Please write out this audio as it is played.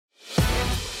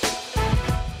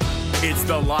It's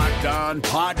the Locked On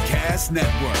Podcast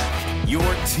Network, your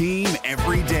team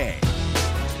every day.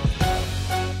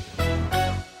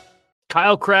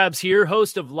 Kyle Krabs here,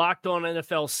 host of Locked On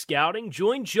NFL Scouting.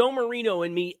 Join Joe Marino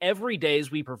and me every day as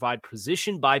we provide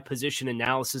position-by-position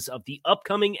analysis of the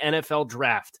upcoming NFL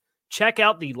Draft. Check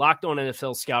out the Locked On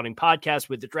NFL Scouting podcast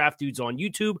with the Draft Dudes on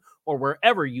YouTube or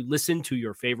wherever you listen to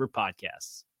your favorite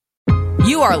podcasts.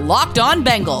 You are Locked On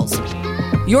Bengals,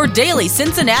 your daily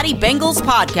Cincinnati Bengals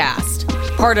podcast.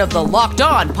 Part of the Locked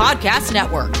On Podcast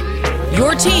Network,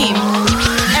 your team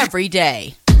every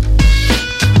day.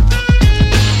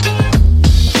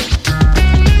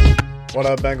 What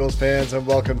up, Bengals fans, and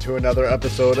welcome to another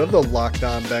episode of the Locked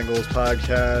On Bengals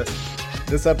podcast.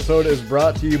 This episode is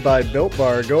brought to you by Built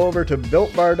Bar. Go over to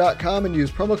BuiltBar.com and use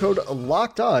promo code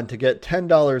LOCKEDON to get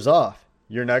 $10 off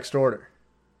your next order.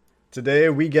 Today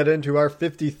we get into our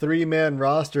 53-man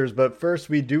rosters, but first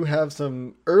we do have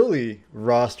some early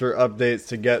roster updates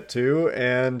to get to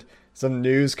and some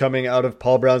news coming out of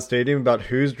Paul Brown Stadium about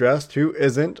who's dressed, who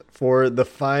isn't for the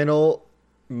final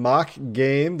mock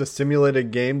game, the simulated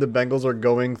game the Bengals are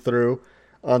going through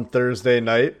on Thursday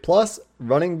night. Plus,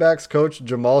 running backs coach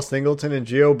Jamal Singleton and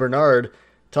Gio Bernard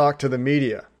talk to the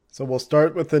media. So we'll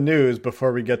start with the news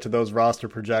before we get to those roster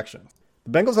projections.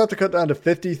 The Bengals have to cut down to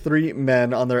 53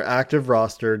 men on their active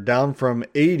roster, down from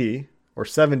 80 or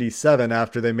 77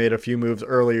 after they made a few moves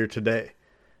earlier today.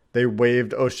 They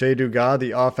waived O'Shea Dugas,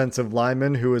 the offensive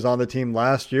lineman who was on the team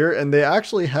last year, and they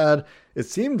actually had, it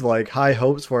seemed like, high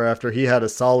hopes for after he had a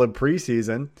solid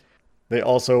preseason. They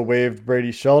also waived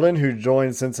Brady Sheldon, who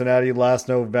joined Cincinnati last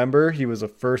November. He was a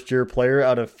first-year player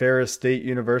out of Ferris State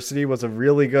University, was a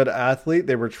really good athlete.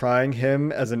 They were trying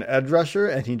him as an edge rusher,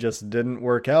 and he just didn't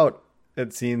work out,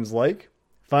 it seems like.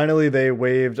 Finally, they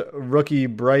waived rookie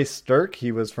Bryce Stirk. He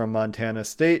was from Montana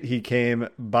State. He came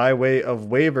by way of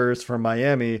waivers from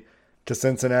Miami to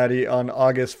Cincinnati on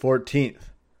August 14th.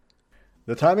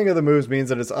 The timing of the moves means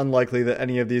that it's unlikely that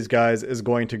any of these guys is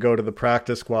going to go to the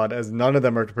practice squad, as none of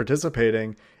them are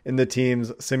participating in the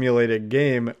team's simulated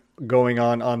game going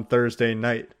on Thursday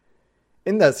night.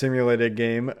 In that simulated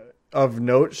game, of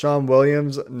note, Sean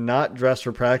Williams not dressed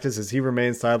for practice as he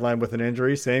remains sidelined with an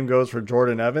injury. Same goes for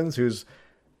Jordan Evans, who's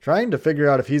trying to figure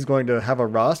out if he's going to have a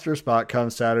roster spot come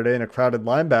Saturday in a crowded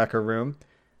linebacker room.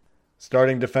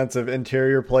 Starting defensive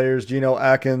interior players Geno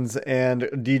Atkins and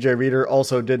DJ Reader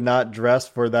also did not dress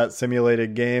for that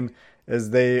simulated game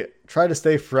as they try to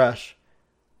stay fresh.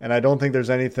 And I don't think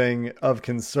there's anything of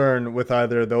concern with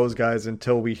either of those guys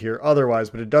until we hear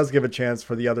otherwise. But it does give a chance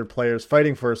for the other players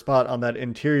fighting for a spot on that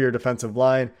interior defensive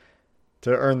line to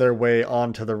earn their way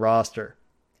onto the roster.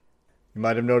 You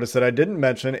might have noticed that I didn't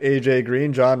mention AJ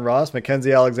Green, John Ross,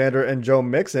 Mackenzie Alexander, and Joe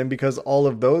Mixon because all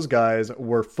of those guys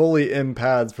were fully in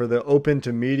pads for the open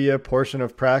to media portion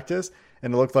of practice,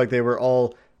 and it looked like they were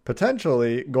all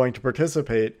potentially going to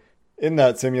participate in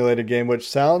that simulated game, which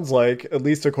sounds like, at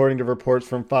least according to reports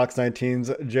from Fox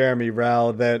 19's Jeremy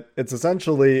Rao, that it's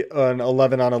essentially an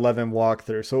 11-on-11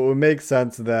 walkthrough. So it would make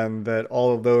sense then that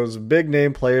all of those big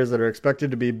name players that are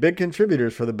expected to be big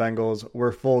contributors for the Bengals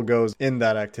were full goes in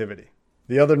that activity.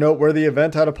 The other noteworthy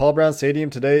event out of Paul Brown Stadium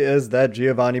today is that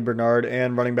Giovanni Bernard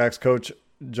and running backs coach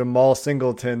Jamal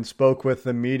Singleton spoke with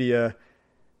the media.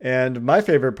 And my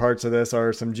favorite parts of this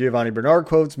are some Giovanni Bernard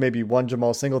quotes, maybe one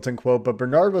Jamal Singleton quote, but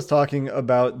Bernard was talking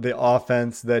about the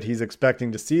offense that he's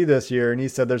expecting to see this year, and he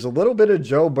said there's a little bit of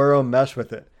Joe Burrow mesh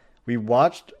with it. We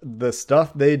watched the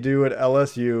stuff they do at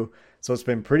LSU, so it's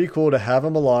been pretty cool to have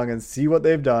them along and see what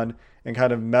they've done and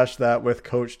kind of mesh that with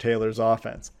Coach Taylor's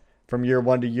offense. From year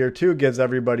one to year two gives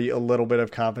everybody a little bit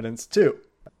of confidence too.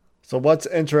 So what's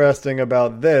interesting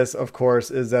about this, of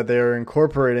course, is that they are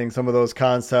incorporating some of those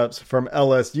concepts from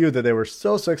LSU that they were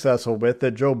so successful with,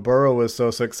 that Joe Burrow was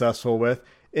so successful with,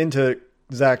 into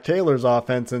Zach Taylor's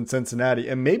offense in Cincinnati.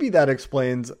 And maybe that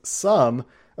explains some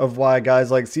of why guys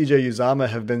like CJ Uzomah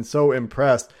have been so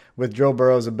impressed with Joe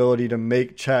Burrow's ability to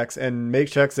make checks, and make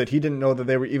checks that he didn't know that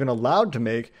they were even allowed to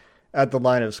make at the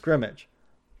line of scrimmage.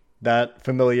 That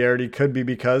familiarity could be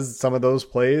because some of those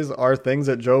plays are things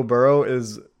that Joe Burrow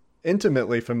is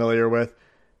intimately familiar with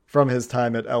from his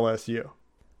time at LSU.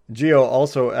 Gio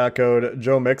also echoed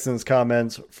Joe Mixon's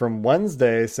comments from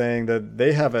Wednesday, saying that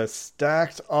they have a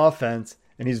stacked offense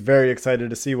and he's very excited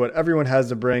to see what everyone has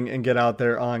to bring and get out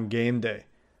there on game day.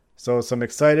 So some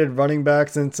excited running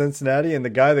backs in Cincinnati, and the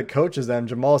guy that coaches them,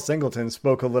 Jamal Singleton,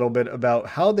 spoke a little bit about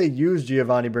how they use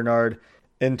Giovanni Bernard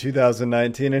in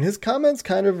 2019, and his comments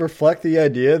kind of reflect the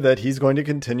idea that he's going to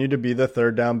continue to be the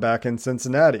third down back in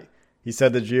Cincinnati. He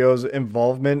said that Gio's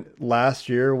involvement last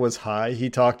year was high. He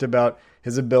talked about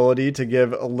his ability to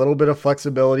give a little bit of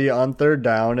flexibility on third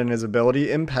down and his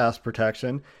ability in pass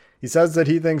protection. He says that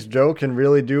he thinks Joe can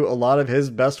really do a lot of his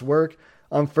best work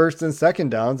on first and second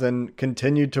downs, and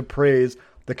continued to praise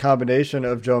the combination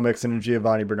of Joe Mixon and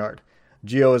Giovanni Bernard.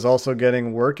 Gio is also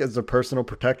getting work as the personal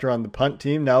protector on the punt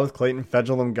team now with Clayton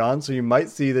Fejedelem gone, so you might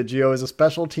see that Gio is a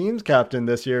special teams captain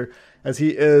this year, as he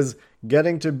is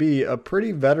getting to be a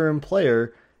pretty veteran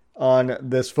player on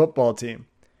this football team.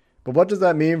 But what does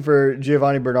that mean for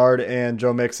Giovanni Bernard and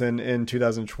Joe Mixon in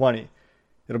 2020?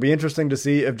 It'll be interesting to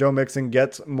see if Joe Mixon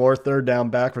gets more third down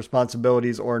back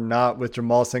responsibilities or not, with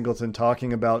Jamal Singleton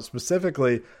talking about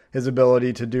specifically his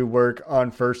ability to do work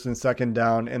on first and second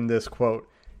down in this quote.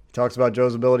 He talks about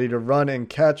Joe's ability to run and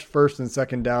catch first and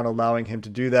second down, allowing him to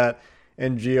do that,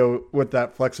 and Gio with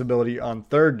that flexibility on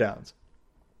third downs.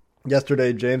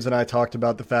 Yesterday, James and I talked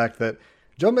about the fact that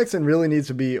Joe Mixon really needs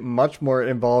to be much more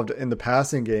involved in the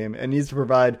passing game and needs to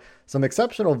provide some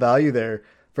exceptional value there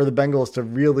for the Bengals to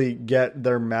really get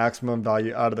their maximum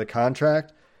value out of the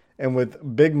contract. And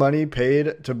with big money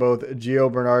paid to both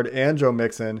Gio Bernard and Joe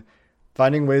Mixon,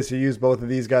 finding ways to use both of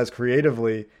these guys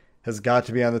creatively has got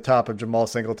to be on the top of Jamal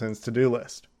Singleton's to-do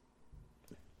list.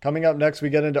 Coming up next, we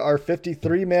get into our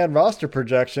 53-man roster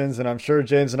projections, and I'm sure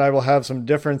James and I will have some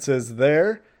differences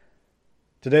there.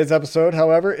 Today's episode,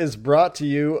 however, is brought to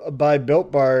you by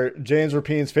Built Bar, James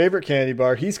Rapine's favorite candy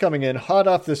bar. He's coming in hot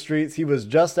off the streets. He was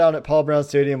just down at Paul Brown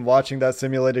Stadium watching that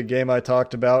simulated game I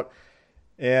talked about.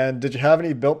 And did you have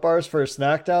any Built Bars for a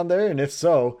snack down there? And if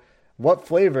so, what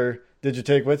flavor did you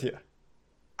take with you?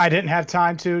 I didn't have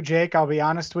time to, Jake, I'll be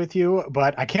honest with you,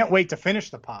 but I can't wait to finish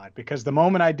the pod, because the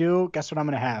moment I do, guess what I'm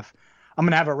going to have? I'm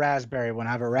going to have a raspberry one.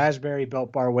 I have a raspberry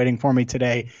Built Bar waiting for me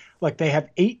today. Look, they have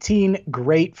 18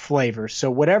 great flavors. So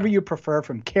whatever you prefer,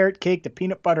 from carrot cake to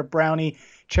peanut butter brownie,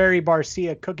 cherry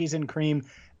barcia, cookies and cream,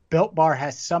 Built Bar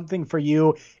has something for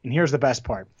you. And here's the best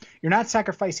part. You're not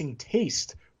sacrificing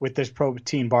taste with this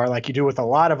protein bar like you do with a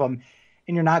lot of them.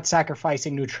 And you're not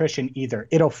sacrificing nutrition either.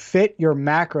 It'll fit your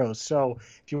macros. So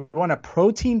if you want a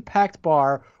protein-packed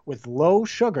bar with low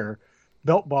sugar,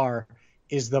 Built Bar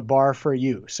is the bar for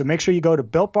you. So make sure you go to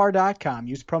BuiltBar.com.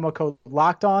 Use promo code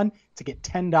LOCKEDON to get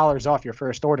 $10 off your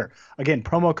first order. Again,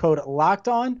 promo code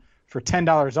LOCKEDON for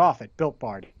 $10 off at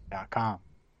BuiltBar.com.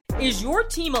 Is your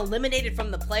team eliminated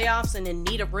from the playoffs and in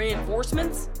need of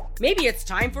reinforcements? Maybe it's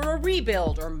time for a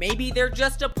rebuild, or maybe they're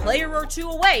just a player or two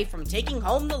away from taking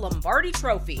home the Lombardi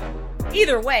Trophy.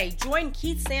 Either way, join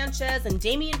Keith Sanchez and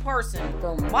Damian Parson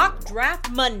for Mock Draft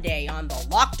Monday on the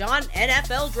Locked On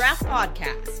NFL Draft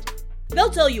Podcast. They'll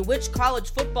tell you which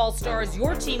college football stars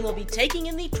your team will be taking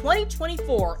in the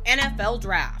 2024 NFL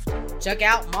Draft. Check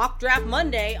out Mock Draft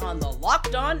Monday on the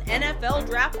Locked On NFL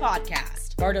Draft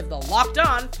Podcast, part of the Locked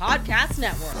On Podcast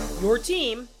Network, your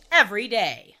team every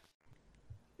day.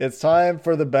 It's time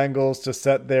for the Bengals to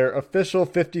set their official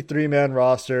 53-man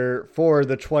roster for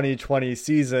the 2020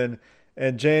 season.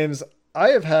 And James, I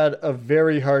have had a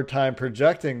very hard time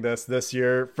projecting this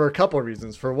year for a couple of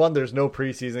reasons. For one, there's no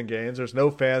preseason games. There's no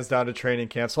fans down to training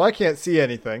camp, so I can't see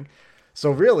anything.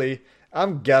 So really,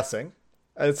 I'm guessing.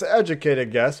 It's an educated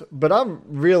guess, but I'm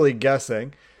really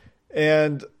guessing.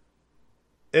 And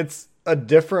it's a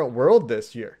different world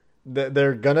this year.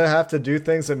 They're going to have to do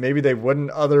things that maybe they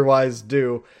wouldn't otherwise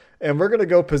do. And we're going to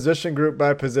go position group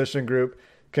by position group,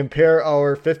 compare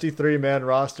our 53-man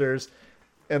rosters.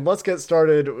 And let's get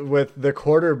started with the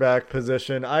quarterback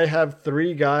position. I have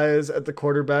 3 guys at the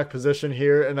quarterback position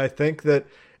here, and I think that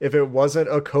if it wasn't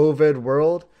a COVID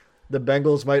world, the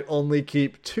Bengals might only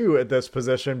keep 2 at this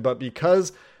position. But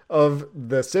because of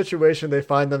the situation they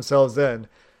find themselves in,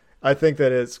 I think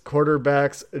that it's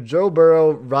quarterbacks Joe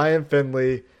Burrow, Ryan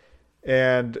Finley,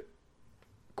 and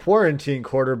quarantine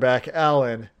quarterback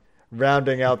Allen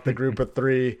rounding out the group of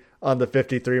 3 on the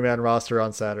 53-man roster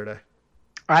on Saturday.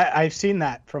 I've seen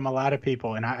that from a lot of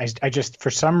people, and I just,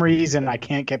 for some reason, I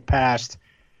can't get past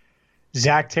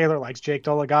Zach Taylor likes Jake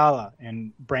Dolegala,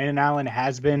 and Brandon Allen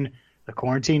has been the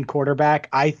quarantine quarterback.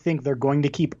 I think they're going to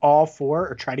keep all 4,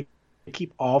 or try to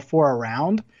keep all 4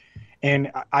 around,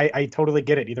 and I totally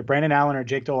get it. Either Brandon Allen or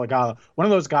Jake Dolegala, one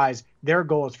of those guys, their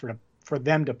goal is for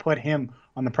them to put him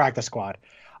on the practice squad.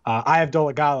 I have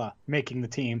Dolegala making the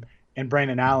team and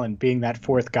Brandon Allen being that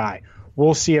 4th guy.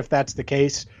 We'll see if that's the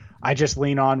case. I just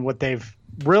lean on what they've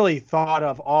really thought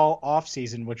of all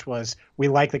offseason, which was, we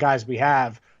like the guys we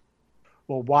have.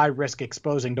 Well, why risk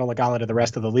exposing Dolegala to the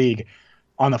rest of the league?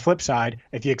 On the flip side,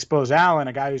 if you expose Allen,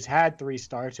 a guy who's had 3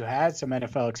 starts, who had some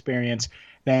NFL experience,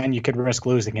 then you could risk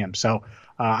losing him. So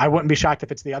I wouldn't be shocked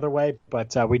if it's the other way,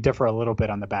 but we differ a little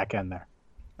bit on the back end there.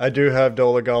 I do have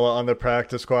Dolagala on the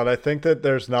practice squad. I think that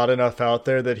there's not enough out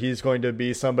there that he's going to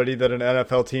be somebody that an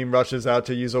NFL team rushes out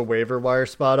to use a waiver wire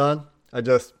spot on. I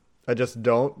just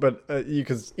don't, but you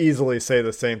could easily say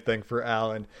the same thing for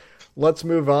Allen. Let's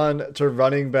move on to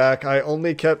running back. I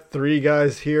only kept 3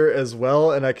 guys here as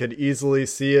well, and I could easily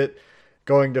see it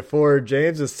going to 4.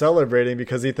 James is celebrating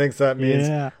because he thinks that means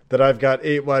that I've got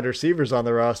 8 wide receivers on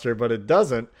the roster, but it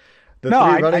doesn't. The 3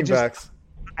 running backs.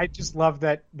 I just love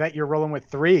that you're rolling with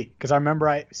 3, because I remember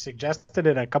I suggested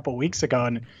it a couple weeks ago,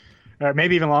 or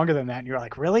maybe even longer than that, and you're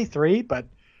like, really, 3? But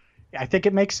I think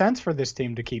it makes sense for this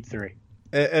team to keep 3.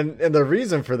 And the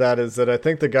reason for that is that I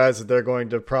think the guys that they're going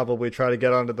to probably try to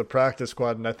get onto the practice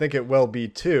squad, and I think it will be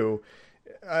 2,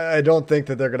 I don't think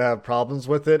that they're going to have problems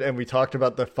with it. And we talked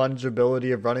about the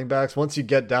fungibility of running backs. Once you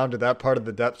get down to that part of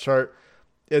the depth chart,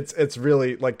 it's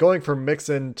really like going from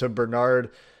Mixon to Bernard.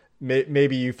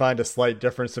 Maybe you find a slight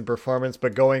difference in performance,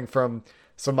 but going from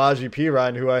Samaje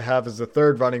Perine, who I have as the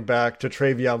 3rd running back, to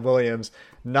Travion Williams,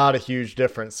 not a huge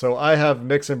difference. So I have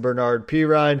Mixon, Bernard,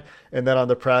 Perine, and then on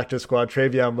the practice squad,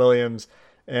 Travion Williams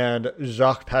and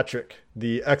Jacques Patrick,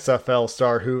 the XFL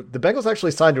star, who the Bengals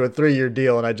actually signed to a 3-year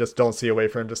deal, and I just don't see a way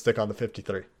for him to stick on the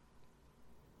 53.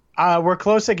 We're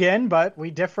close again, but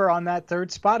we differ on that 3rd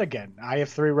spot again. I have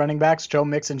 3 running backs, Joe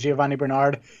Mixon, Giovanni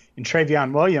Bernard, and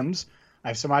Travion Williams. I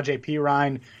have Samaje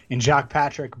Perine and Jacques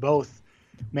Patrick both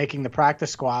making the practice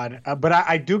squad. But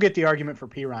I do get the argument for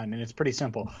Perine, and it's pretty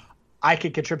simple. I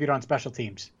could contribute on special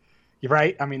teams. You're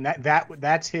right. I mean,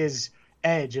 that's his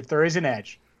edge. If there is an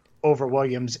edge over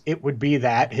Williams, it would be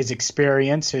that, his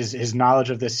experience, his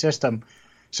knowledge of this system.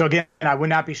 So, again, I would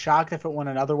not be shocked if it went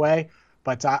another way,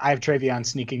 but I have Travion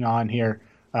sneaking on here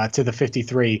to the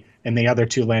 53 and the other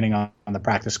 2 landing on the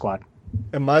practice squad.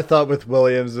 And my thought with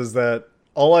Williams is that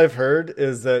all I've heard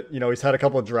is that, he's had a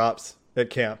couple of drops at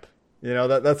camp.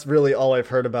 That's really all I've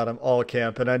heard about him all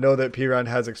camp. And I know that Perine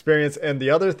has experience. And the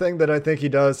other thing that I think he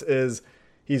does is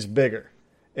he's bigger.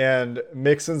 And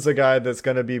Mixon's a guy that's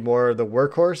going to be more the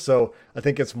workhorse. So I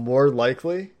think it's more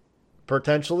likely,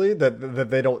 potentially,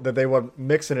 that they want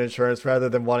Mixon insurance rather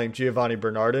than wanting Giovanni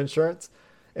Bernard insurance.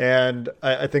 And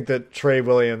I think that Trey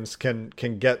Williams can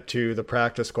get to the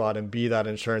practice squad and be that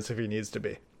insurance if he needs to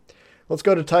be. Let's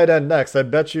go to tight end next. I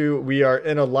bet you we are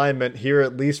in alignment here,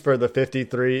 at least for the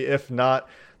 53, if not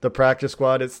the practice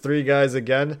squad. It's 3 guys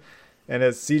again, and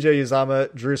it's CJ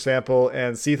Uzomah, Drew Sample,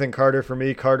 and Sethan Carter for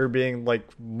me. Carter being like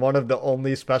one of the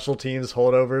only special teams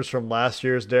holdovers from last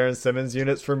year's Darren Simmons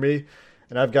units for me.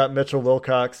 And I've got Mitchell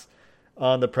Wilcox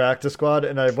on the practice squad,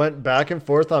 and I went back and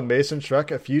forth on Mason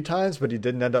Schreck a few times, but he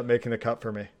didn't end up making the cut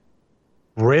for me.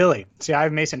 Really? See, I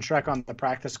have Mason Schreck on the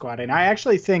practice squad, and I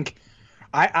actually think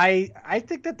I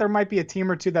think that there might be a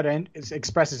team or 2 that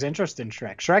expresses interest in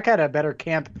Schreck. Schreck had a better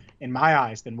camp in my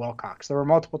eyes than Wilcox. There were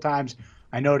multiple times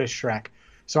I noticed Schreck.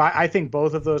 So I think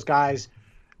both of those guys,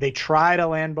 they try to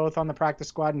land both on the practice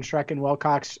squad, and Schreck and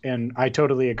Wilcox, and I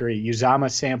totally agree.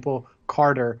 Uzomah, Sample,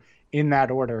 Carter, in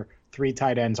that order, 3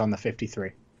 tight ends on the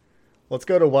 53. Let's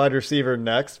go to wide receiver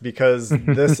next, because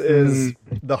this is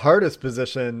the hardest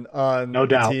position on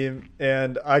the team.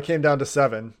 And I came down to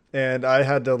 7, and I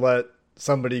had to let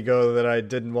somebody go that I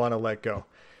didn't want to let go.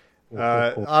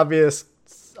 Obvious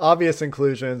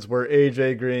inclusions were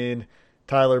AJ Green,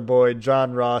 Tyler Boyd,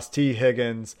 John Ross, T.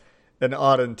 Higgins, and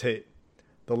Auden Tate.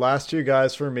 The last 2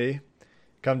 guys for me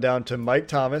come down to Mike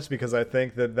Thomas, because I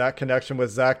think that connection with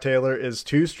Zach Taylor is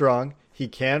too strong. He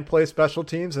can play special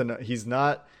teams, and he's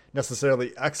not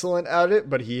necessarily excellent at it,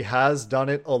 but he has done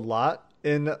it a lot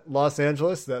in Los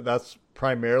Angeles. That's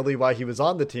primarily why he was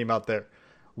on the team out there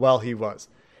while he was.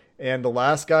 And the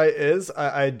last guy is,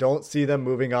 I don't see them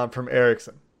moving on from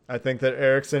Erickson. I think that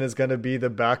Erickson is going to be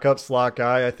the backup slot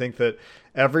guy. I think that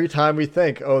every time we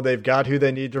think, they've got who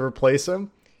they need to replace him,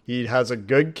 he has a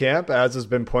good camp, as has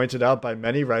been pointed out by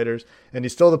many writers, and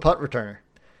he's still the punt returner,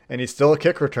 and he's still a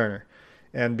kick returner.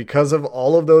 And because of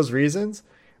all of those reasons,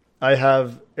 I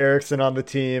have Erickson on the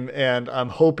team, and I'm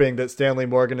hoping that Stanley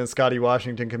Morgan and Scotty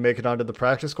Washington can make it onto the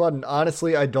practice squad. And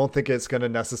honestly, I don't think it's going to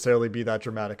necessarily be that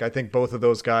dramatic. I think both of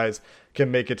those guys can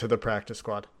make it to the practice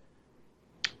squad.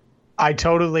 I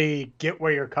totally get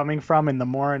where you're coming from, and the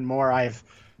more and more I've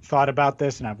thought about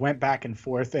this, and I've went back and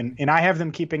forth, and I have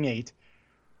them keeping 8.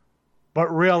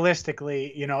 But realistically,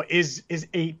 is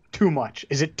 8 too much?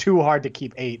 Is it too hard to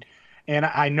keep 8? And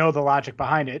I know the logic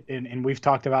behind it, and we've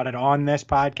talked about it on this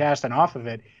podcast and off of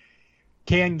it.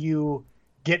 Can you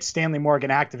get Stanley Morgan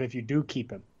active if you do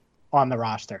keep him on the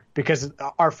roster? Because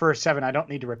our first 7, I don't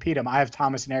need to repeat them. I have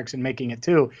Thomas and Erickson making it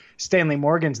too. Stanley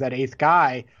Morgan's that 8th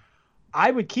guy, I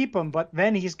would keep him, but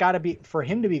then he's got to be, for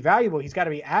him to be valuable, he's got to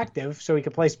be active so he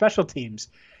can play special teams.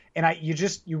 And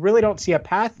you really don't see a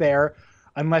path there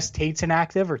unless Tate's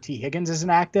inactive or T. Higgins is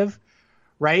inactive,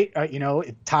 right?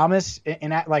 Thomas,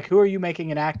 like, who are you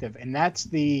making inactive? And that's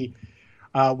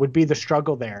would be the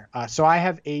struggle there. So I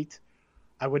have 8.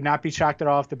 I would not be shocked at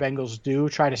all if the Bengals do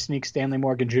try to sneak Stanley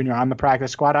Morgan Jr. on the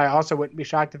practice squad. I also wouldn't be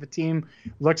shocked if a team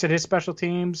looks at his special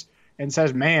teams and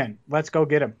says, man, let's go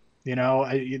get him.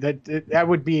 That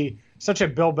would be such a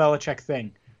Bill Belichick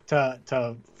thing to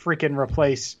freaking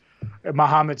replace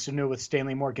Mohamed Sanu with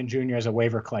Stanley Morgan Jr. as a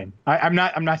waiver claim. I'm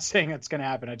not saying it's going to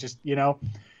happen. I just, it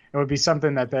would be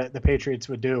something that the Patriots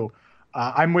would do.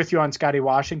 I'm with you on Scotty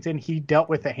Washington. He dealt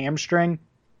with a hamstring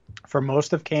for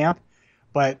most of camp,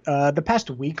 but the past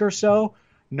week or so,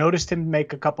 noticed him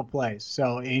make a couple plays.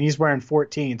 And he's wearing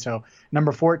 14. So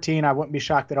number 14, I wouldn't be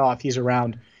shocked at all if he's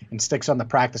around and sticks on the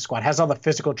practice squad. Has all the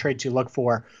physical traits you look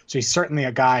for. So he's certainly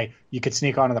a guy you could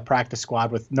sneak onto the practice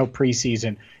squad with no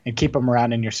preseason and keep him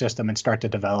around in your system and start to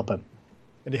develop him.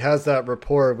 And he has that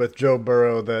rapport with Joe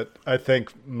Burrow that I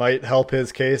think might help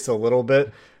his case a little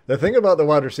bit. The thing about the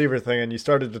wide receiver thing, and you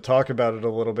started to talk about it a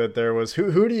little bit there, was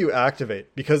who do you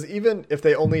activate? Because even if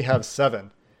they only have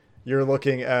 7, you're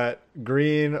looking at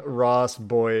Green, Ross,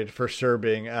 Boyd for sure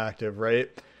being active, right?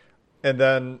 And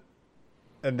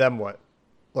then what?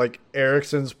 Like,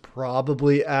 Erickson's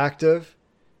probably active.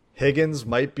 Higgins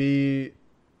might be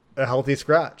a healthy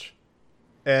scratch.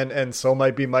 And so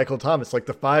might be Michael Thomas. Like,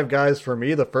 the 5 guys for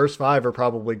me, the first 5 are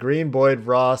probably Green, Boyd,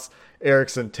 Ross,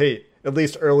 Erickson, Tate, at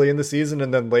least early in the season.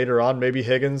 And then later on, maybe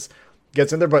Higgins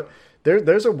gets in there. But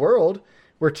there's a world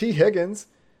where T. Higgins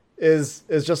is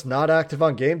just not active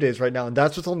on game days right now. And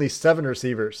that's with only 7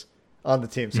 receivers on the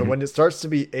team. So when it starts to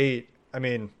be 8, I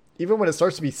mean, even when it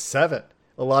starts to be 7,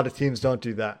 a lot of teams don't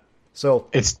do that. So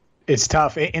it's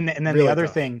tough. And then really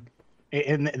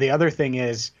the other thing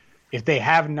is, if they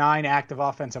have 9 active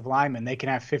offensive linemen, they can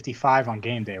have 55 on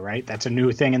game day, right? That's a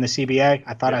new thing in the CBA.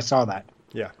 I thought I saw that.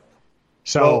 Yeah.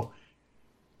 So well,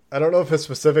 I don't know if it's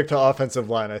specific to offensive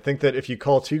line. I think that if you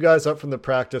call 2 guys up from the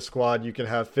practice squad, you can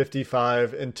have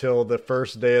 55 until the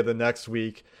first day of the next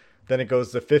week. Then it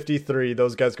goes to 53.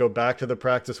 Those guys go back to the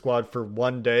practice squad for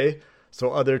 1 day,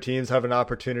 so other teams have an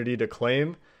opportunity to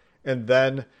claim. And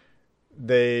then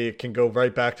they can go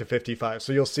right back to 55.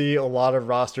 So you'll see a lot of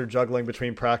roster juggling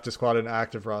between practice squad and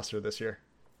active roster this year.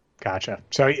 Gotcha.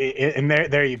 So, and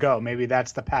there you go. Maybe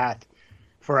that's the path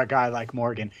for a guy like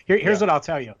Morgan. Here's what I'll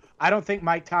tell you. I don't think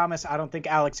Mike Thomas, I don't think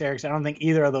Alex Erickson, I don't think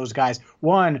either of those guys,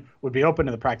 1, would be open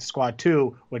to the practice squad,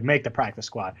 2, would make the practice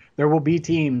squad. There will be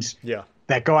teams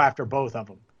that go after both of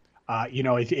them,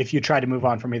 if you try to move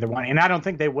on from either one. And I don't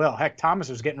think they will. Heck, Thomas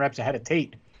was getting reps ahead of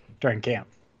Tate during camp.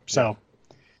 So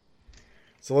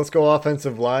let's go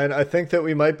offensive line. I think that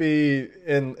we might be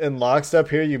in lockstep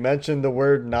here. You mentioned the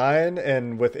word 9,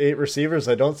 and with 8 receivers,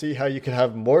 I don't see how you can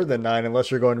have more than 9 unless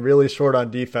you're going really short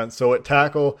on defense. So at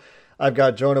tackle, I've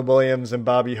got Jonah Williams and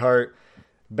Bobby Hart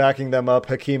backing them up,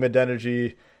 Hakeem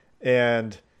Adeniji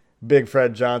and Big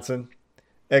Fred Johnson.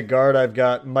 At guard, I've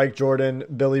got Mike Jordan,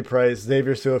 Billy Price,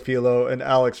 Xavier Suafilo, and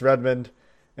Alex Redmond.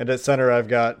 And at center, I've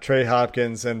got Trey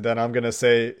Hopkins, and then I'm going to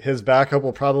say his backup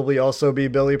will probably also be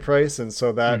Billy Price, and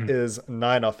so that is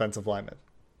 9 offensive linemen.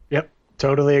 Yep,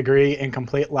 totally agree. In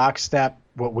complete lockstep.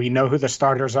 We know who the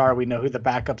starters are. We know who the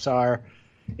backups are.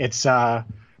 It's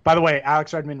by the way,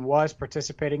 Alex Redmond was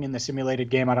participating in the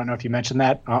simulated game. I don't know if you mentioned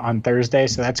that on Thursday,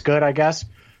 so that's good, I guess,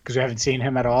 because we haven't seen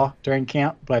him at all during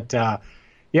camp. But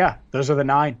yeah, those are the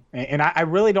 9, and I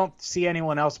really don't see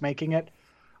anyone else making it.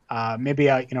 Maybe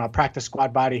a practice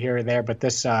squad body here or there, but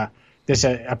this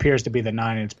appears to be the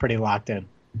 9, and it's pretty locked in.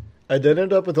 I did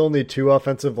end up with only 2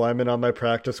 offensive linemen on my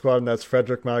practice squad, and that's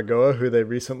Frederick Magoa, who they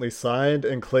recently signed,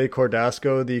 and Clay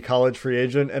Cordasco, the college free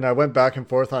agent. And I went back and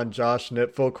forth on Josh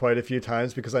Nipfel quite a few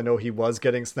times because I know he was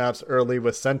getting snaps early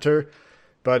with center,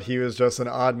 but he was just an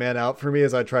odd man out for me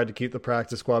as I tried to keep the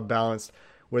practice squad balanced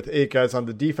with 8 guys on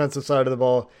the defensive side of the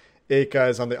ball, 8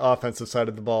 guys on the offensive side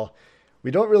of the ball.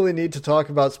 We don't really need to talk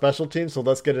about special teams, so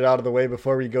let's get it out of the way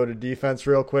before we go to defense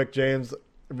real quick, James.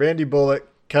 Randy Bullock,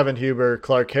 Kevin Huber,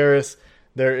 Clark Harris.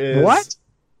 There is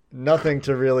nothing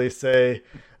to really say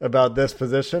about this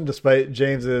position, despite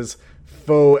James's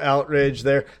faux outrage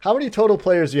there. How many total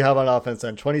players do you have on offense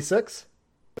then? 26?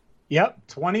 Yep,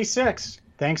 26,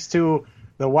 thanks to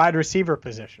the wide receiver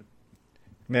position.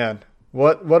 Man,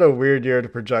 what a weird year to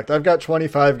project. I've got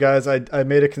 25 guys. I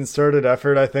made a concerted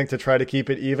effort, I think, to try to keep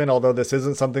it even, although this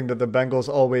isn't something that the Bengals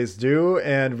always do,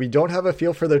 and we don't have a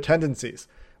feel for their tendencies.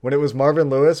 When it was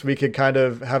Marvin Lewis, we could kind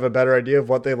of have a better idea of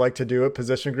what they like to do at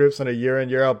position groups on a year-in,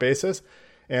 year-out basis,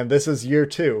 and this is year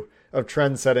 2 of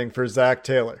trend setting for Zach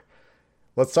Taylor.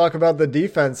 Let's talk about the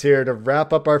defense here to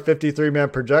wrap up our 53-man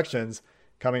projections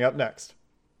coming up next.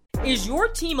 Is your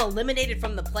team eliminated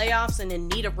from the playoffs and in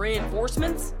need of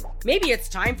reinforcements? Maybe it's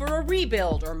time for a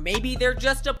rebuild, or maybe they're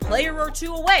just a player or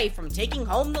two away from taking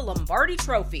home the Lombardi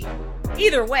Trophy.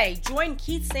 Either way, join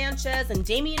Keith Sanchez and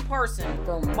Damian Parson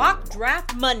for Mock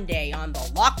Draft Monday on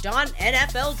the Locked On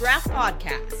NFL Draft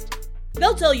Podcast.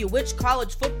 They'll tell you which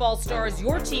college football stars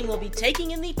your team will be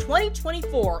taking in the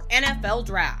 2024 NFL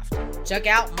Draft. Check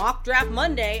out Mock Draft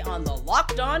Monday on the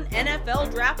Locked On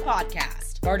NFL Draft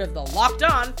Podcast, part of the Locked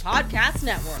On Podcast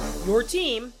Network, your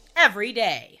team every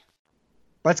day.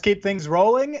 Let's keep things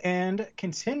rolling and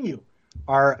continue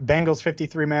our Bengals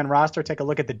 53-man roster. Take a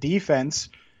look at the defense.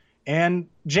 And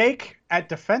Jake, at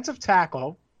defensive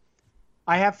tackle,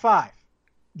 I have 5.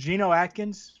 Geno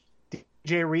Atkins,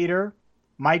 DJ Reader,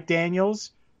 Mike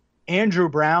Daniels, Andrew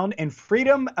Brown, and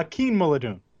Freedom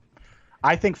Akinmuludun.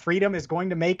 I think Freedom is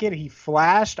going to make it. He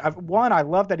flashed. I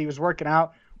love that he was working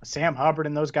out with Sam Hubbard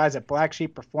and those guys at Black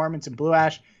Sheep Performance and Blue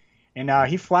Ash. And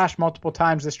he flashed multiple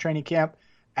times this training camp,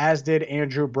 as did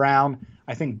Andrew Brown.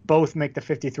 I think both make the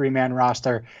 53-man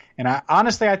roster. And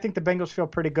honestly, I think the Bengals feel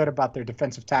pretty good about their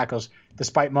defensive tackles,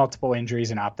 despite multiple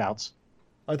injuries and opt-outs.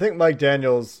 I think Mike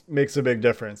Daniels makes a big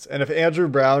difference. And if Andrew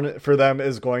Brown for them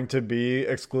is going to be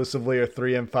exclusively a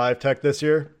 3 and 5 tech this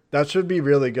year, that should be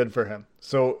really good for him.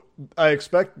 So I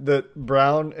expect that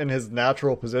Brown in his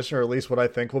natural position, or at least what I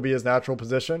think will be his natural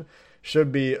position,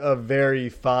 should be a very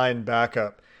fine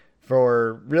backup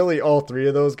for really all 3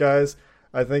 of those guys.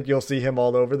 I think you'll see him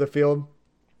all over the field.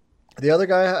 The other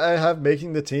guy I have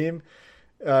making the team,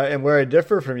 and where I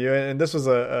differ from you, and this was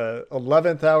a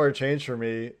 11th hour change for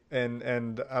me,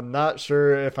 and I'm not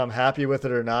sure if I'm happy with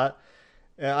it or not.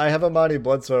 I have Amani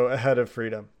Bledsoe ahead of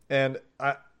Freedom, and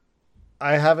I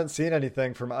haven't seen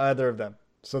anything from either of them.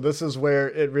 So this is where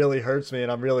it really hurts me,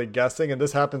 and I'm really guessing, and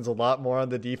this happens a lot more on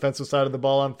the defensive side of the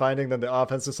ball, I'm finding, than the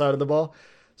offensive side of the ball.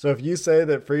 So if you say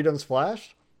that Freedom's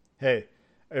flashed, hey,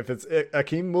 if it's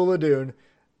Akeem Muludun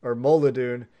or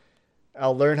Muludun,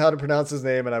 I'll learn how to pronounce his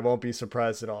name, and I won't be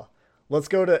surprised at all. Let's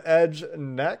go to Edge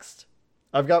next.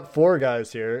 I've got 4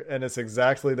 guys here, and it's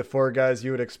exactly the 4 guys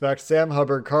you would expect. Sam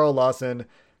Hubbard, Carl Lawson,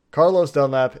 Carlos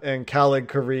Dunlap, and Khalid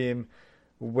Kareem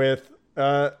with,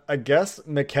 I guess,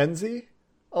 McKenzie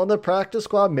on the practice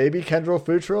squad, maybe Kendrell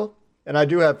Futrell. And I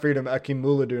do have Freedom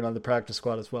Akinmuludun on the practice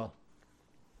squad as well.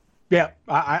 Yeah,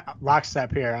 I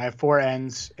lockstep here. I have 4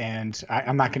 ends, and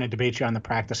I'm not going to debate you on the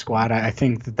practice squad. I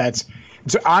think that's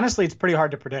honestly, it's pretty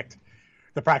hard to predict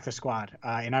the practice squad,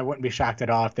 and I wouldn't be shocked at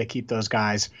all if they keep those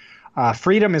guys.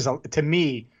 Freedom is, to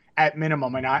me, at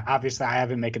minimum, and obviously I have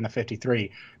him making the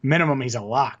 53. Minimum, he's a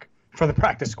lock for the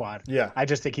practice squad. Yeah, I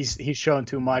just think he's shown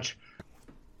too much.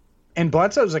 And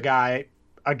Bledsoe's a guy,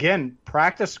 again,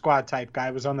 practice squad type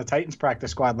guy, was on the Titans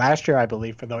practice squad last year, I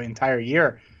believe, for the entire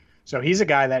year. So he's a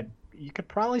guy that you could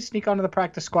probably sneak onto the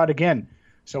practice squad again.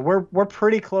 So we're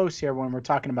pretty close here when we're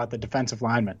talking about the defensive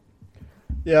linemen.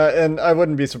 Yeah, and I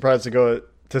wouldn't be surprised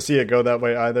to see it go that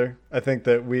way either. I think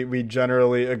that we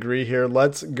generally agree here.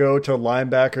 Let's go to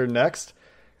linebacker next.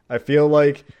 I feel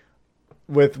like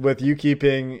with you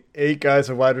keeping 8 guys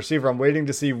at wide receiver, I'm waiting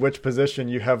to see which position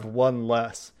you have 1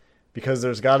 less, because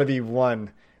there's got to be one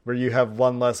where you have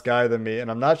 1 less guy than me. And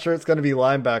I'm not sure it's going to be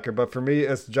linebacker, but for me,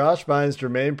 it's Josh Bynes,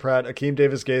 Jermaine Pratt, Akeem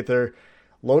Davis-Gaither,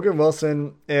 Logan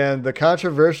Wilson, and the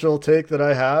controversial take that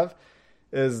I have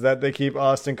is that they keep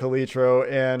Austin Calitro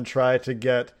and try to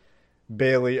get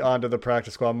Bailey onto the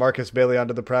practice squad, Marcus Bailey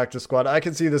onto the practice squad. I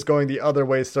can see this going the other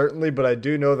way, certainly, but I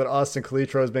do know that Austin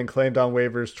Calitro has been claimed on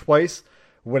waivers twice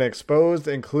when exposed,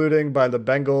 including by the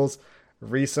Bengals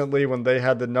recently when they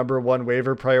had the number 1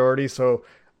 waiver priority. So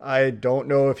I don't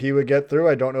know if he would get through.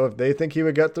 I don't know if they think he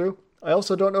would get through. I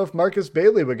also don't know if Marcus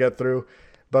Bailey would get through.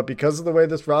 But because of the way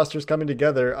this roster is coming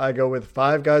together, I go with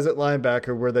 5 guys at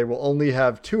linebacker where they will only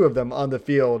have 2 of them on the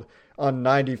field on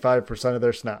 95% of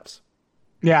their snaps.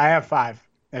 Yeah, I have 5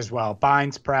 as well.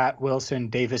 Bynes, Pratt, Wilson,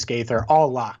 Davis-Gaither,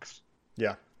 all locks.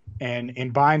 Yeah. And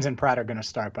Bynes and Pratt are going to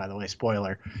start, by the way,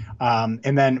 spoiler.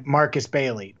 And then Marcus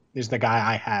Bailey is the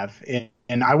guy I have.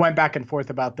 And I went back and forth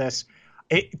about this.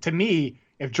 To me,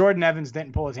 if Jordan Evans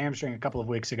didn't pull his hamstring a couple of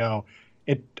weeks ago,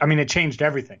 it changed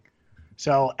everything.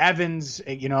 So Evans,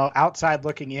 outside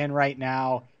looking in right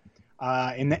now.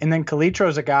 And then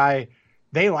Calitro's a guy,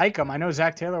 they like him. I know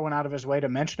Zach Taylor went out of his way to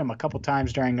mention him a couple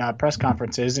times during press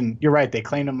conferences. And you're right, they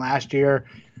claimed him last year.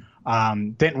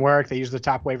 Didn't work. They used the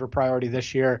top waiver priority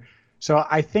this year. So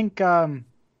I think I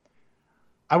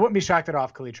wouldn't be shocked at all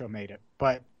if Calitro made it.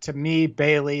 But to me,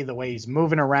 Bailey, the way he's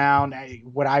moving around,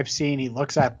 what I've seen, he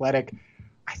looks athletic.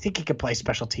 I think he could play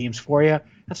special teams for you.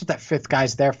 That's what that fifth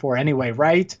guy's there for anyway,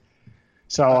 right?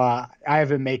 So I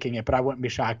have him making it, but I wouldn't be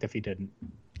shocked if he didn't.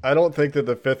 I don't think that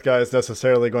the fifth guy is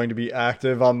necessarily going to be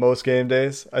active on most game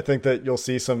days. I think that you'll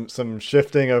see some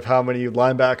shifting of how many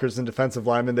linebackers and defensive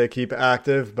linemen they keep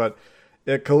active. But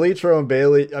Calitro and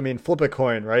Bailey, I mean, flip a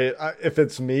coin, right? If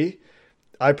it's me,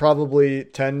 I probably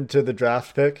tend to the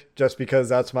draft pick just because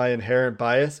that's my inherent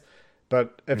bias.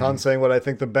 But if I'm saying what I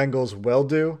think the Bengals will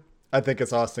do, I think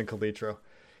it's Austin Calitro.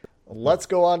 Let's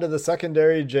go on to the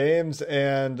secondary, James,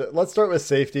 and let's start with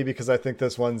safety because I think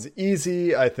this one's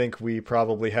easy. I think we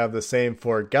probably have the same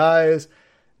four guys: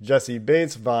 Jesse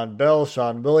Bates, Von Bell,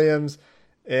 Sean Williams,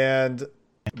 and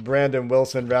Brandon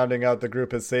Wilson rounding out the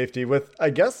group as safety, with, I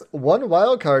guess, one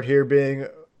wild card here being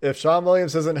if Sean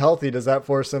Williams isn't healthy, does that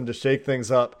force him to shake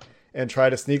things up and try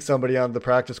to sneak somebody on the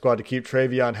practice squad to keep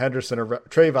Trayvon Henderson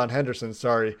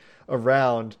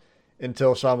around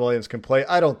until Sean Williams can play?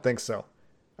 I don't think so.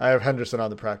 I have Henderson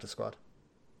on the practice squad.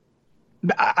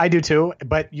 I do too,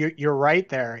 but you're right.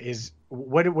 There is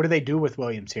what do they do with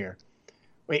Williams here?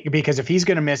 Because if he's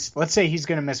going to miss, let's say he's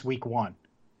going to miss week 1,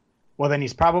 well then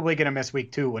he's probably going to miss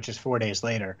week 2, which is 4 days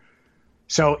later.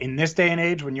 So in this day and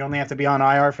age, when you only have to be on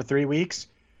IR for 3 weeks,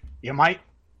 you might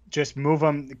just move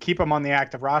him, keep him on the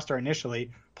active roster initially,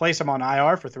 place him on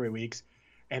IR for 3 weeks,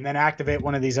 and then activate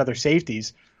one of these other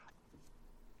safeties.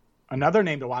 Another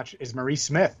name to watch is Maurice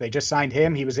Smith. They just signed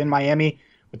him. He was in Miami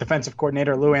with defensive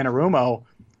coordinator Lou Anarumo.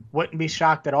 Wouldn't be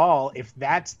shocked at all if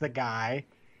that's the guy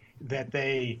that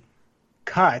they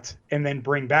cut and then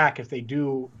bring back if they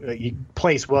do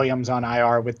place Williams on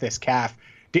IR with this calf.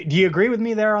 Do you agree with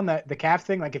me there on the calf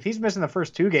thing? Like if he's missing the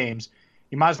first 2 games,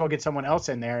 you might as well get someone else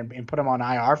in there and put him on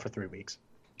IR for 3 weeks.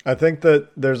 I think that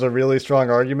there's a really strong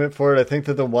argument for it. I think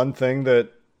that the one thing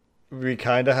that we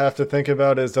kind of have to think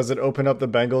about is, does it open up the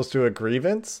Bengals to a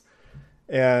grievance?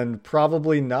 And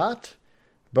probably not,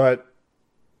 but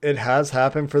it has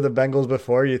happened for the Bengals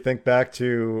before. You think back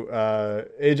to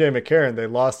AJ McCarron. They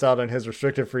lost out on his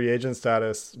restricted free agent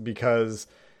status because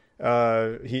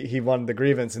he won the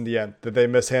grievance in the end, that they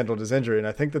mishandled his injury. And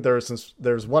I think that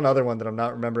there's one other one that I'm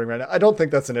not remembering right now. I don't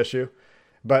think that's an issue,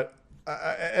 but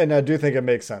I do think it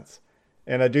makes sense.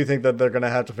 And I do think that they're going to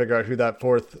have to figure out who that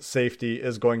fourth safety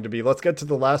is going to be. Let's get to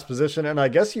the last position. And I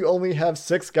guess you only have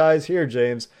 6 guys here,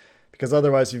 James, because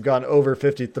otherwise you've gone over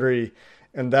 53,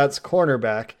 and that's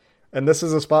cornerback. And this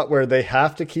is a spot where they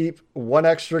have to keep one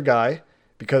extra guy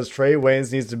because Trey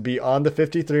Waynes needs to be on the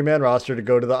 53-man roster to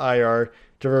go to the IR,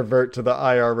 to revert to the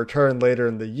IR return later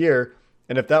in the year.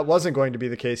 And if that wasn't going to be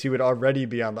the case, he would already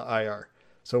be on the IR.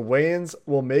 So Waynes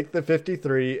will make the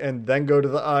 53 and then go to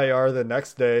the IR the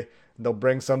next day. They'll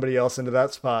bring somebody else into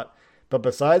that spot. But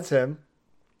besides him,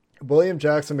 William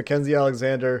Jackson, Mackenzie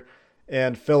Alexander,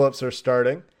 and Phillips are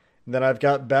starting. And then I've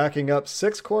got backing up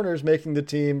 6 corners making the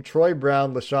team: Troy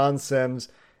Brown, LaShawn Sims,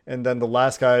 and then the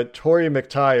last guy, Torrey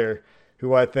McTyer,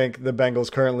 who I think the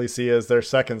Bengals currently see as their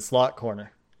second slot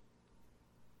corner.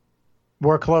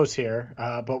 We're close here,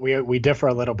 but we differ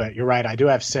a little bit. You're right. I do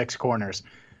have 6 corners: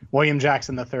 William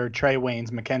Jackson III, Trey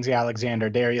Waynes, Mackenzie Alexander,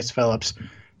 Darius Phillips,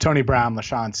 Tony Brown,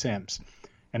 LaShawn Sims.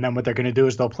 And then what they're going to do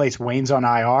is they'll place Waynes on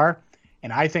IR,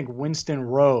 and I think Winston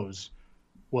Rose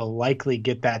will likely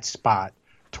get that spot.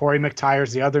 Torrey McTyer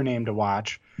is the other name to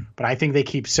watch, but I think they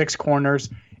keep 6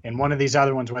 corners, and one of these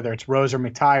other ones, whether it's Rose or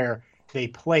McTyer, they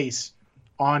place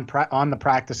on the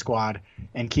practice squad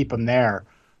and keep them there.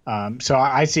 So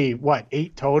I see,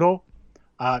 8 total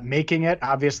making it.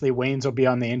 Obviously, Waynes will be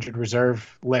on the injured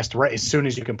reserve list right as soon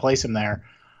as you can place him there.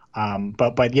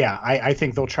 But yeah, I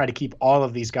think they'll try to keep all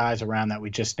of these guys around that we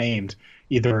just named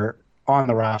either on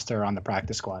the roster or on the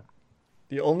practice squad.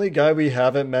 The only guy we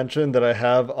haven't mentioned that I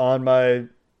have on my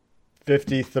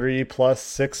 53 plus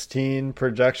 16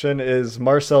 projection is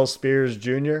Marcel Spears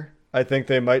Jr. I think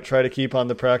they might try to keep on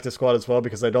the practice squad as well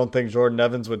because I don't think Jordan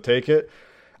Evans would take it.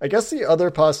 I guess the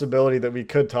other possibility that we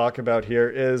could talk about here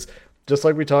is, just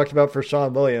like we talked about for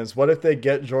Sean Williams, what if they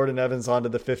get Jordan Evans onto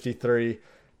the 53,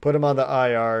 put him on the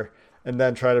IR, and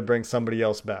then try to bring somebody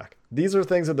else back? These are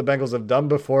things that the Bengals have done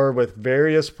before with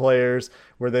various players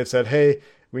where they've said, hey,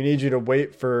 we need you to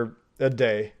wait for a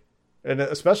day. And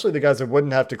especially the guys that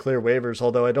wouldn't have to clear waivers,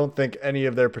 although I don't think any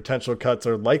of their potential cuts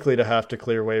are likely to have to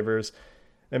clear waivers.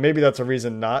 And maybe that's a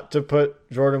reason not to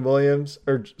put Jordan Evans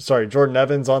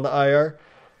on the IR.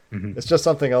 Mm-hmm. It's just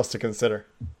something else to consider.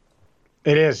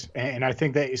 It is. And I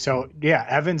think that,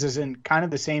 Evans is in kind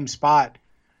of the same spot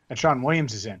that Sean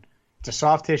Williams is in. It's a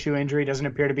soft tissue injury. Doesn't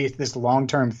appear to be this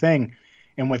long-term thing.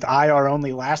 And with IR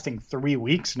only lasting 3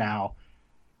 weeks now,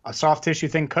 a soft tissue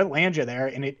thing could land you there,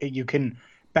 and you can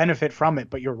benefit from it.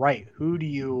 But you're right. Who do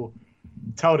you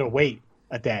tell to wait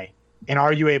a day? And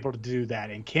are you able to do that?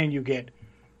 And can you get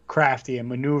crafty and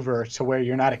maneuver to where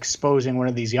you're not exposing one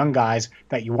of these young guys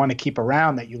that you want to keep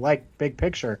around, that you like big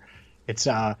picture? It's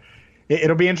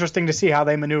it'll be interesting to see how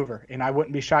they maneuver. And I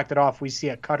wouldn't be shocked at all if we see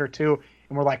a cut or two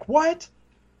and we're like, what?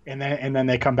 And then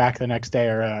they come back the next day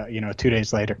or 2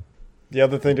 days later. The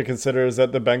other thing to consider is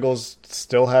that the Bengals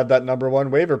still have that number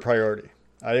one waiver priority.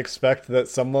 I expect that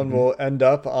someone will end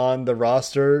up on the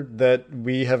roster that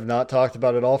we have not talked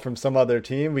about at all from some other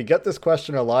team. We get this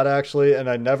question a lot, actually, and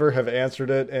I never have answered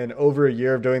it in over a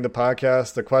year of doing the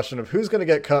podcast, the question of who's going to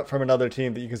get cut from another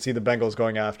team that you can see the Bengals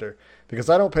going after. Because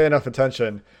I don't pay enough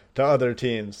attention to other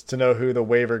teams to know who the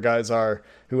waiver guys are,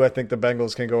 who I think the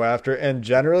Bengals can go after. And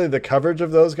generally, the coverage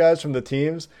of those guys from the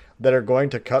teams that are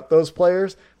going to cut those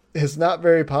players is not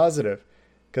very positive,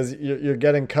 because you're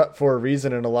getting cut for a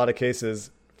reason in a lot of cases.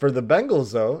 For the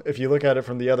Bengals, though, if you look at it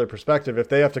from the other perspective, if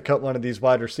they have to cut one of these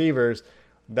wide receivers,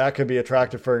 that could be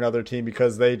attractive for another team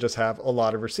because they just have a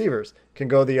lot of receivers. Can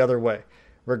go the other way.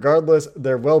 Regardless,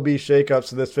 there will be shakeups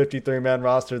to this 53-man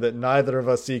roster that neither of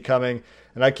us see coming,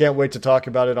 and I can't wait to talk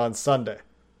about it on Sunday.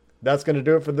 That's going to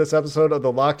do it for this episode of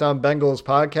the Locked On Bengals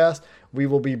podcast. We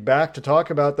will be back to talk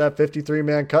about that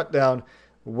 53-man cutdown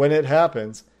when it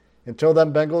happens. Until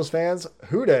then, Bengals fans,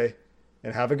 hooday,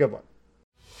 and have a good one.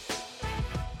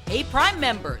 Hey, Prime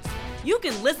members, you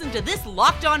can listen to this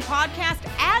Locked On podcast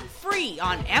ad-free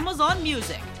on Amazon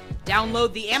Music.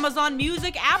 Download the Amazon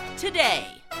Music app today.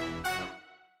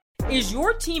 Is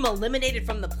your team eliminated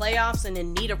from the playoffs and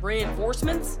in need of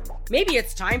reinforcements? Maybe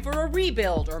it's time for a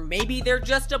rebuild, or maybe they're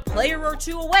just a player or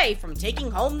two away from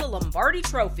taking home the Lombardi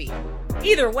Trophy.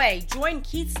 Either way, join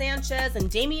Keith Sanchez and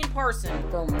Damian Parson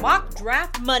for Mock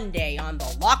Draft Monday on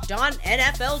the Locked On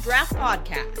NFL Draft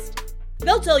Podcast.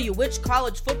 They'll tell you which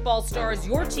college football stars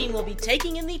your team will be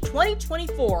taking in the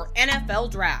 2024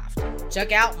 NFL Draft.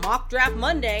 Check out Mock Draft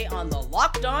Monday on the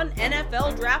Locked On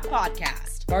NFL Draft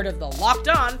Podcast, part of the Locked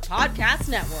On Podcast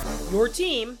Network. Your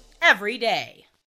team every day.